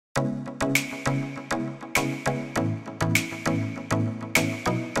What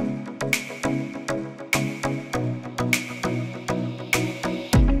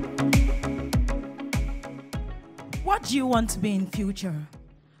do you want to be in future?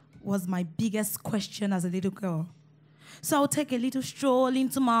 Was my biggest question as a little girl. So I'll take a little stroll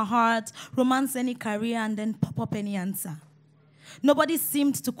into my heart, romance any career, and then pop up any answer. Nobody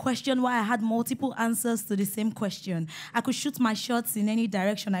seemed to question why I had multiple answers to the same question. I could shoot my shots in any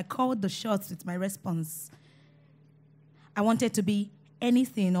direction. I called the shots with my response. I wanted to be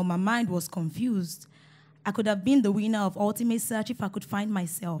anything, or my mind was confused. I could have been the winner of Ultimate Search if I could find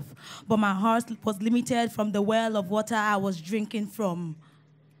myself, but my heart was limited from the well of water I was drinking from.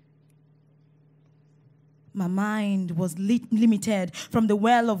 My mind was limited from the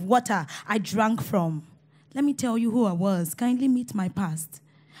well of water I drank from. Let me tell you who I was. Kindly meet my past.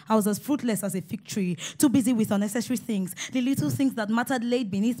 I was as fruitless as a fig tree, too busy with unnecessary things. The little things that mattered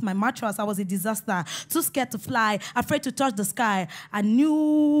laid beneath my mattress. I was a disaster, too scared to fly, afraid to touch the sky. I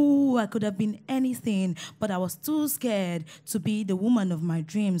knew I could have been anything, but I was too scared to be the woman of my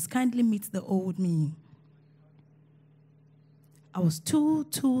dreams. Kindly meet the old me. I was too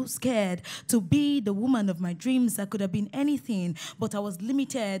scared to be the woman of my dreams. I could have been anything, but I was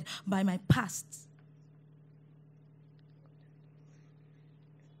limited by my past.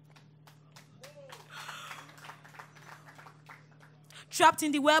 Trapped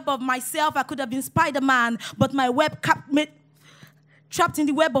in the web of myself, I could have been Spider-Man, but my web Trapped in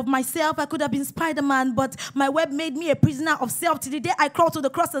the web of myself, I could have been Spider-Man, but my web made me a prisoner of self. Till the day I crawled to the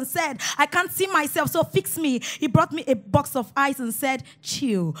cross and said, I can't see myself, so fix me. He brought me a box of ice and said,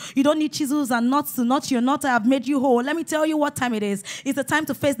 chill. You don't need chisels and knots to knot your knot. I have made you whole. Let me tell you what time it is. It's the time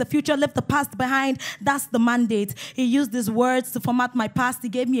to face the future, leave the past behind. That's the mandate. He used these words to format my past. He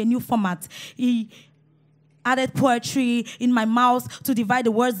gave me a new format. He added poetry in my mouth to divide the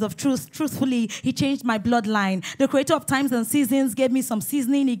words of truth. Truthfully, he changed my bloodline. The creator of times and seasons gave me some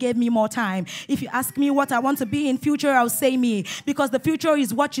seasoning. He gave me more time. If you ask me what I want to be in future, I'll say me. Because the future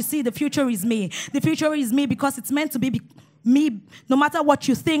is what you see. The future is me. The future is me because it's meant to be me. No matter what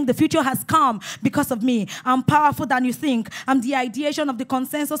you think, the future has come because of me. I'm powerful than you think. I'm the ideation of the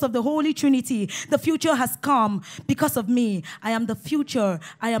consensus of the Holy Trinity. The future has come because of me. I am the future.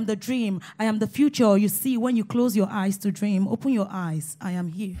 I am the dream. I am the future. You see, when you close your eyes to dream, open your eyes. I am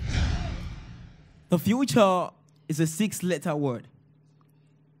here. The future is a 6-letter word.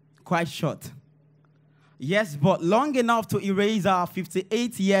 Quite short. Yes, but long enough to erase our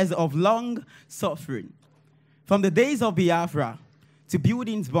 58 years of long suffering. From the days of Biafra, to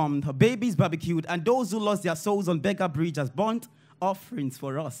buildings bombed, babies barbecued, and those who lost their souls on Beggar Bridge as burnt offerings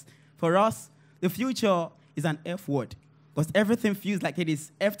for us. For us, the future is an F word, because everything feels like it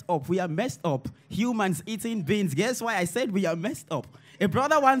is effed up. We are messed up. Humans eating beans. Guess why I said we are messed up? A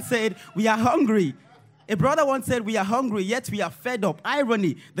brother once said, we are hungry. A brother once said, we are hungry, yet we are fed up.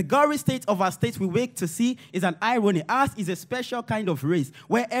 Irony. The gory state of our state we wake to see is an irony. Ours is a special kind of race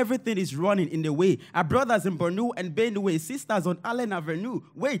where everything is running in the way. Our brothers in Bornu and Benue, sisters on Allen Avenue.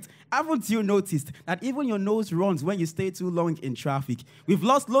 Wait, haven't you noticed that even your nose runs when you stay too long in traffic? We've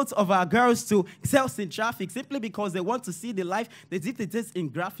lost loads of our girls to sales in traffic simply because they want to see the life they dictate in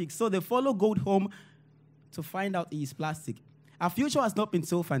graphics. So they follow gold home to find out he is plastic. Our future has not been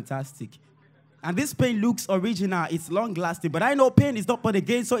so fantastic. And this pain looks original, it's long-lasting. But I know pain is not but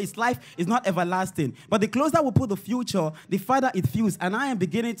again, so its life is not everlasting. But the closer we put the future, the farther it feels. And I am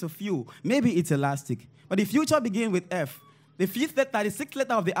beginning to feel, maybe it's elastic. But the future begins with F. The 5th letter, the 6th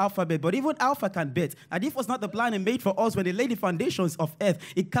letter of the alphabet. But even Alpha can bet that this was not the plan and made for us when they laid the foundations of earth.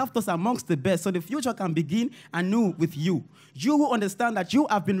 It carved us amongst the best. So the future can begin anew with you. You will understand that you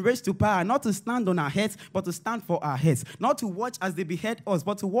have been raised to power, not to stand on our heads, but to stand for our heads. Not to watch as they behead us,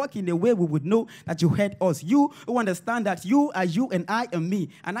 but to walk in the way we would know that you head us. You who understand that you are you and I am me.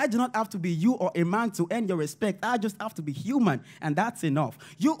 And I do not have to be you or a man to earn your respect. I just have to be human, and that's enough.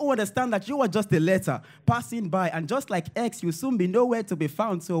 You who understand that you are just a letter passing by, and just like X, you soon be nowhere to be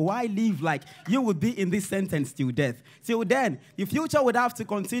found. So why live like you would be in this sentence till death? Till then, the future would have to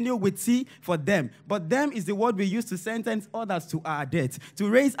continue with T for them. But them is the word we use to sentence others to our death, to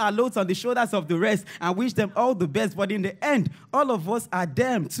raise our loads on the shoulders of the rest and wish them all the best. But in the end, all of us are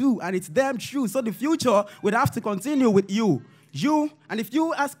them too, and it's them true. So the future would have to continue with you. You, and if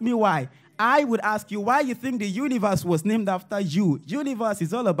you ask me why, I would ask you why you think the universe was named after you. Universe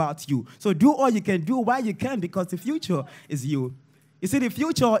is all about you. So do all you can do while you can, because the future is you. You see, the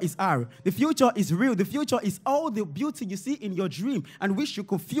future is R. The future is real. The future is all the beauty you see in your dream and wish you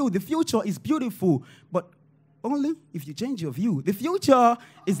could feel. The future is beautiful, but only if you change your view. The future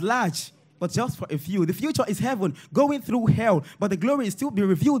is large. but just for a few. The future is heaven, going through hell, but the glory is still be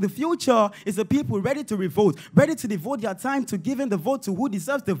revealed. The future is the people ready to revolt, ready to devote their time to giving the vote to who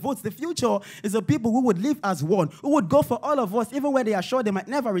deserves the votes. The future is the people who would live as one, who would go for all of us, even when they are sure they might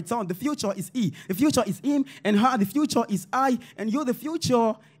never return. The future is he. The future is him and her. The future is I and you. The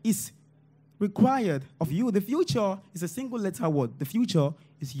future is required of you. The future is a single letter word. The future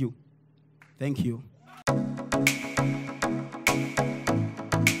is you. Thank you.